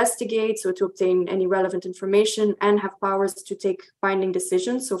to investigate, so to obtain any relevant information, and have powers to take binding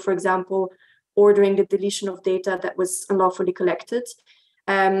decisions. So for example, ordering the deletion of data that was unlawfully collected.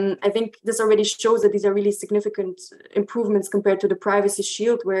 I think this already shows that these are really significant improvements compared to the Privacy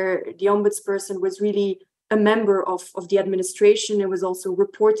Shield, where the ombudsperson was really a member of the administration. It was also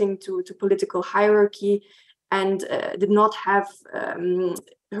reporting to political hierarchy and did not have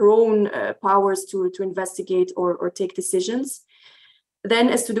her own powers to investigate or take decisions. Then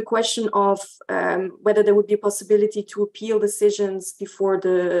as to the question of whether there would be a possibility to appeal decisions before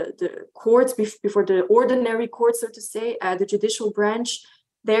the courts, before the ordinary court, so to say, the judicial branch,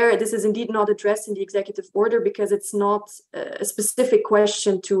 this is indeed not addressed in the executive order because it's not a specific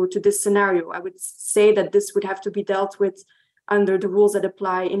question to this scenario. I would say that this would have to be dealt with under the rules that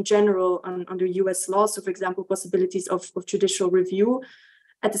apply in general under US law. So for example, possibilities of judicial review.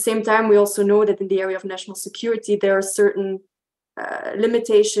 At the same time, we also know that in the area of national security, there are certain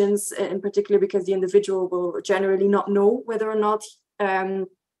limitations, in particular because the individual will generally not know whether or not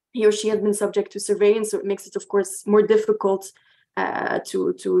he or she has been subject to surveillance. So it makes it, of course, more difficult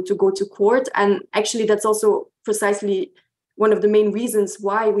to go to court. And actually, that's also precisely one of the main reasons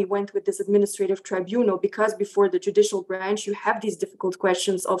why we went with this administrative tribunal, because before the judicial branch, you have these difficult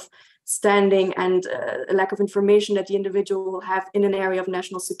questions of standing and a lack of information that the individual will have in an area of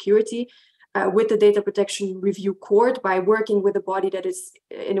national security. With the Data Protection Review Court, by working with a body that is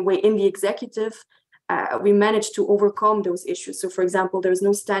in a way in the executive, we managed to overcome those issues. So for example, there's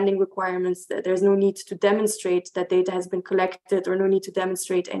no standing requirements, there's no need to demonstrate that data has been collected or no need to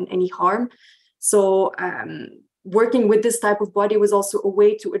demonstrate any harm. So working with this type of body was also a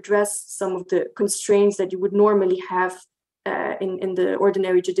way to address some of the constraints that you would normally have in the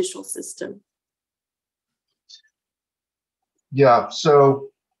ordinary judicial system. Yeah, so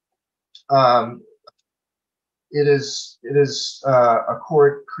it is a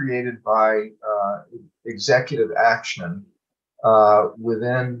court created by executive action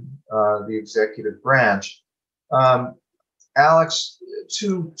within the executive branch. Alex,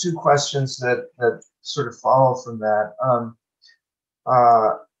 two questions that sort of follow from that.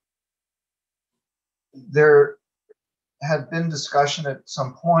 There had been discussion at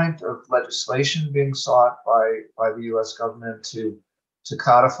some point of legislation being sought by the U.S. government to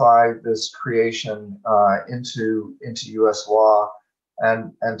codify this creation into U.S. law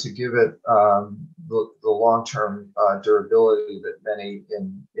and to give it the long-term durability that many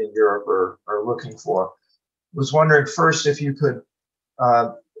in Europe are looking for. Was wondering first if you could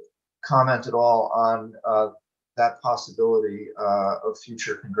comment at all on that possibility of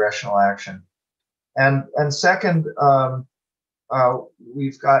future congressional action. And second,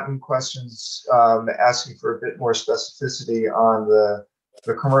 we've gotten questions asking for a bit more specificity on the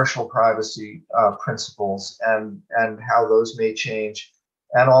commercial privacy principles and how those may change,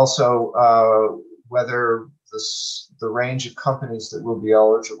 and also whether the range of companies that will be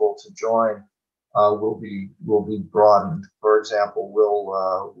eligible to join will be broadened. For example,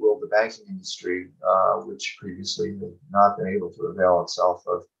 will the banking industry, which previously had not been able to avail itself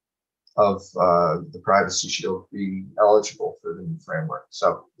of the Privacy Shield, be eligible for the new framework?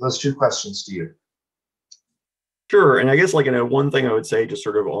 So those two questions to you. Sure, and I guess one thing I would say, just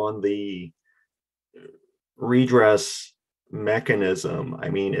sort of on the redress mechanism, I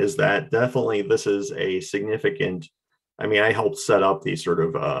mean, is that definitely this is a significant I mean, I helped set up the sort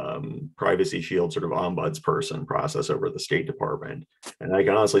of Privacy Shield sort of ombudsperson process over the State Department. And I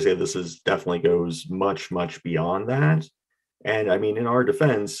can honestly say this is definitely goes much, much beyond that. And I mean, in our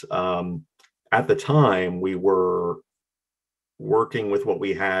defense, at the time, we were working with what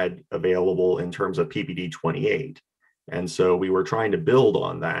we had available in terms of PPD 28. And so we were trying to build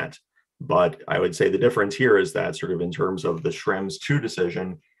on that. But I would say the difference here is that sort of in terms of the Schrems 2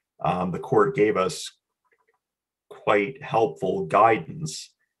 decision, the court gave us quite helpful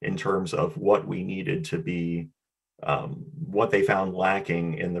guidance in terms of what we needed to be, what they found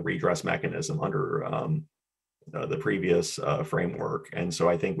lacking in the redress mechanism under the previous framework. And so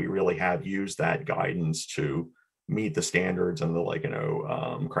I think we really have used that guidance to meet the standards and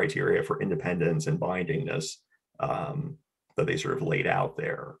the criteria for independence and bindingness that they sort of laid out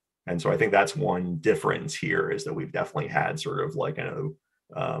there. And so I think that's one difference here, is that we've definitely had sort of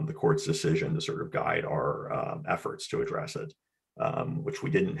the court's decision to sort of guide our efforts to address it, which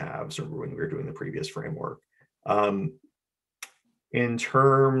we didn't have sort of when we were doing the previous framework. In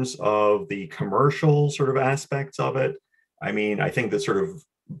terms of the commercial sort of aspects of it, I mean, I think that sort of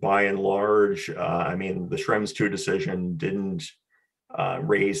by and large, I mean, the Schrems 2 decision didn't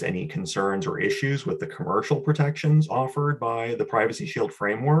raise any concerns or issues with the commercial protections offered by the Privacy Shield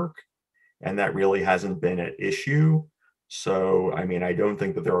framework, and that really hasn't been an issue. So, I mean, I don't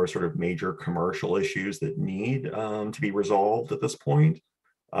think that there are sort of major commercial issues that need to be resolved at this point.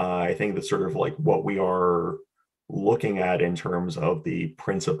 I think that sort of what we are looking at in terms of the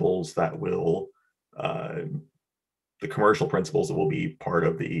principles that will, the commercial principles that will be part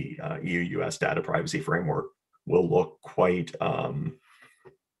of the EU-US data privacy framework will look quite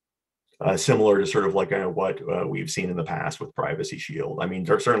similar to sort of what we've seen in the past with Privacy Shield. I mean,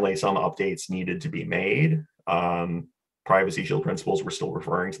 there's certainly some updates needed to be made. Privacy Shield principles were still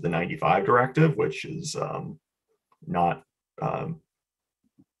referring to the 95 directive, which is not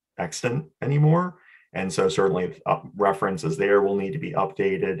extant anymore. And so certainly references there will need to be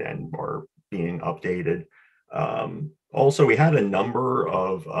updated and are being updated. Also, we had a number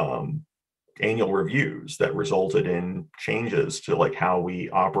of annual reviews that resulted in changes to how we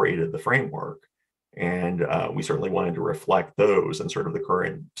operated the framework. And we certainly wanted to reflect those and sort of the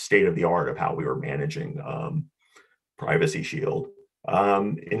current state of the art of how we were managing Privacy Shield.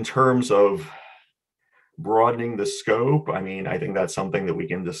 In terms of broadening the scope, I mean, I think that's something that we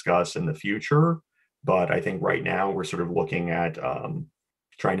can discuss in the future. But I think right now we're sort of looking at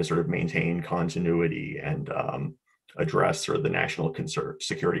trying to sort of maintain continuity and address sort of the national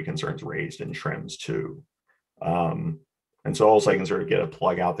security concerns raised in Schrems 2. And so also I can sort of get a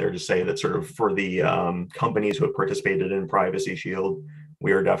plug out there to say that sort of for the companies who have participated in Privacy Shield,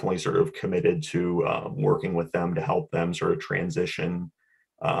 we are definitely sort of committed to working with them to help them sort of transition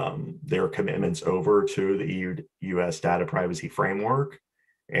their commitments over to the EU-US data privacy framework.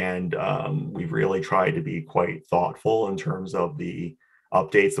 And we've really tried to be quite thoughtful in terms of the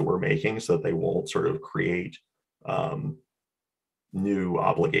updates that we're making so that they won't sort of create new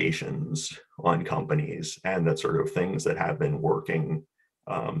obligations on companies, and that sort of things that have been working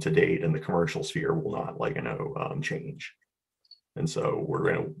to date in the commercial sphere will not change. And so we're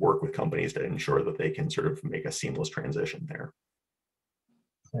going to work with companies to ensure that they can sort of make a seamless transition there.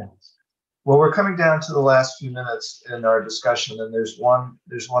 Thanks. Well, we're coming down to the last few minutes in our discussion, and there's one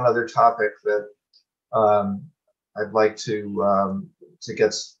other topic that I'd like to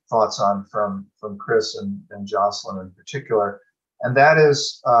get thoughts on from Chris and Jocelyn in particular, and that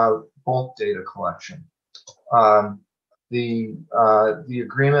is bulk data collection. The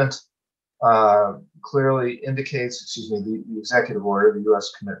agreement clearly indicates, the executive order, the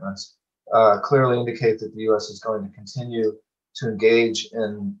U.S. commitments clearly indicate that the U.S. is going to continue to engage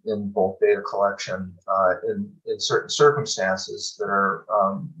in bulk data collection in certain circumstances that are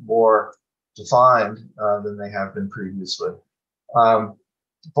more defined than they have been previously.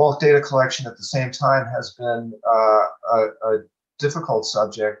 Bulk data collection at the same time has been a difficult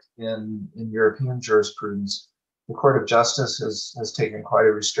subject in European jurisprudence. The Court of Justice has taken quite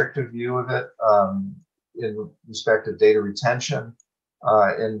a restrictive view of it in respect of data retention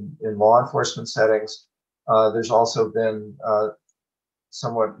in law enforcement settings. There's also been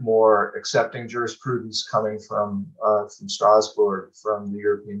somewhat more accepting jurisprudence coming from Strasbourg, from the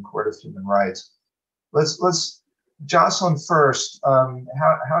European Court of Human Rights. Let's Jocelyn first.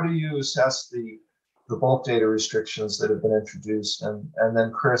 How do you assess the bulk data restrictions that have been introduced, and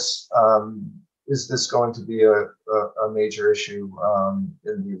then Chris, is this going to be a major issue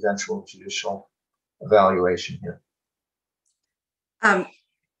in the eventual judicial evaluation here?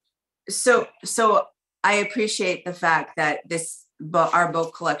 So I appreciate the fact that our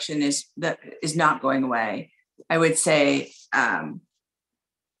bulk collection is not going away. I would say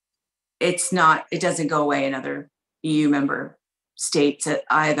it doesn't go away in other EU member states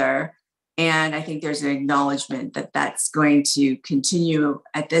either. And I think there's an acknowledgement that that's going to continue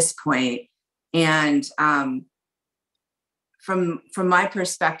at this point. And from my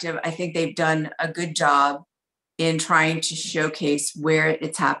perspective, I think they've done a good job in trying to showcase where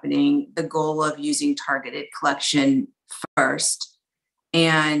it's happening, the goal of using targeted collection first,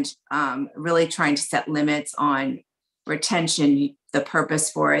 and really trying to set limits on retention, the purpose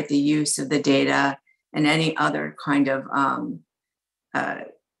for it, the use of the data, and any other kind of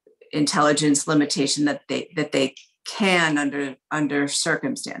intelligence limitation that they can under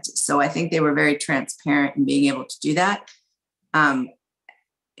circumstances. So I think they were very transparent in being able to do that.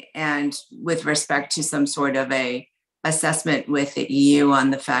 And with respect to some sort of a assessment with the EU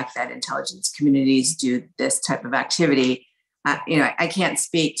on the fact that intelligence communities do this type of activity, I can't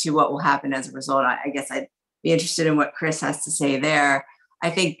speak to what will happen as a result. I guess I'd be interested in what Chris has to say there. I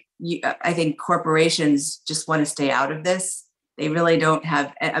think corporations just want to stay out of this. They really don't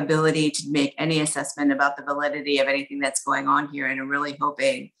have ability to make any assessment about the validity of anything that's going on here, and are really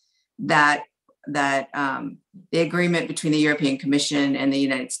hoping that the agreement between the European Commission and the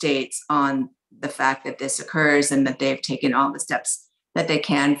United States on the fact that this occurs, and that they've taken all the steps that they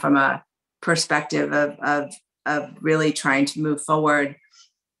can from a perspective of really trying to move forward.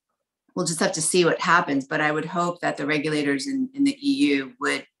 We'll just have to see what happens, but I would hope that the regulators in the EU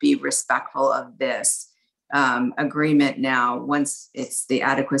would be respectful of this agreement now, once the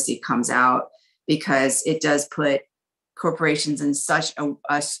adequacy comes out, because it does put corporations in such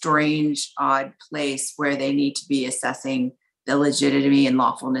a strange, odd place where they need to be assessing the legitimacy and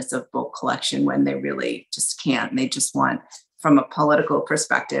lawfulness of bulk collection when they really just can't. They just want, from a political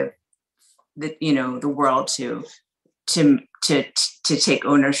perspective, that the world to take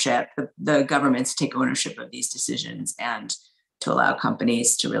ownership, the governments take ownership of these decisions, and to allow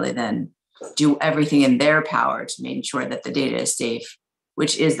companies to really then do everything in their power to make sure that the data is safe,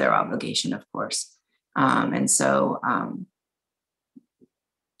 which is their obligation, of course. So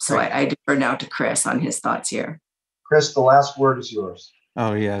I defer now to Chris on his thoughts here. Chris, the last word is yours.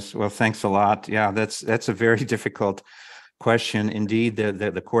 Oh, yes. Well, thanks a lot. Yeah, that's a very difficult question. Indeed,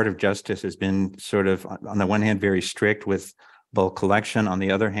 the Court of Justice has been sort of, on the one hand, very strict with bulk collection. On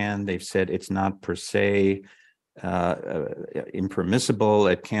the other hand, they've said it's not per se impermissible.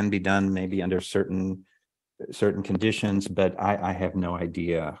 It can be done maybe under certain conditions, but I have no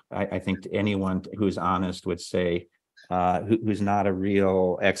idea. I think anyone who's honest would say, who's not a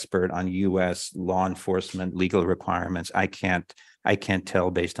real expert on U.S. law enforcement legal requirements, I can't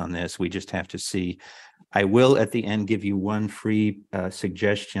tell based on this. We just have to see. I will at the end give you one free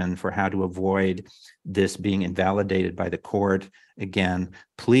suggestion for how to avoid this being invalidated by the court. Again,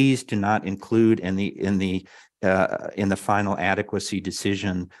 please do not include in the final adequacy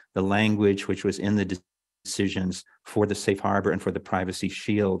decision the language which was in the decisions for the safe harbor and for the privacy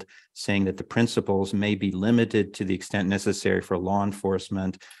shield, saying that the principles may be limited to the extent necessary for law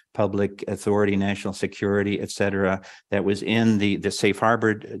enforcement, public authority, national security, et cetera. That was in the safe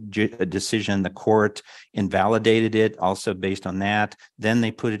harbor decision. The court invalidated it also based on that. Then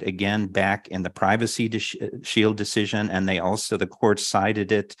they put it again back in the privacy shield decision, and the court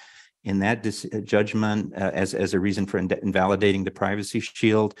cited it in that judgment as a reason for invalidating the privacy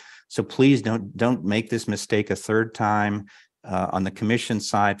shield. So please don't make this mistake a third time. On the commission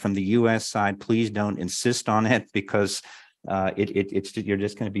side, from the U.S. side, please don't insist on it, because you're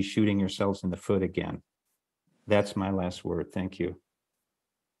just going to be shooting yourselves in the foot again. That's my last word. Thank you.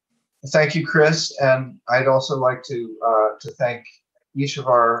 Thank you, Chris. And I'd also like to thank each of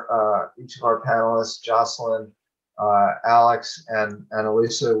our panelists, Jocelyn, Alex, and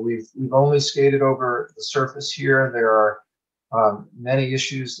Elisa. We've only skated over the surface here. There are many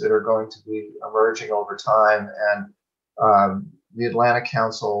issues that are going to be emerging over time, and the Atlantic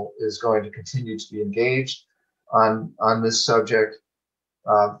Council is going to continue to be engaged on this subject.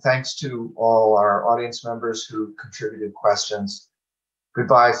 Thanks to all our audience members who contributed questions.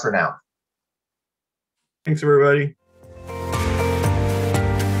 Goodbye for now. Thanks, everybody.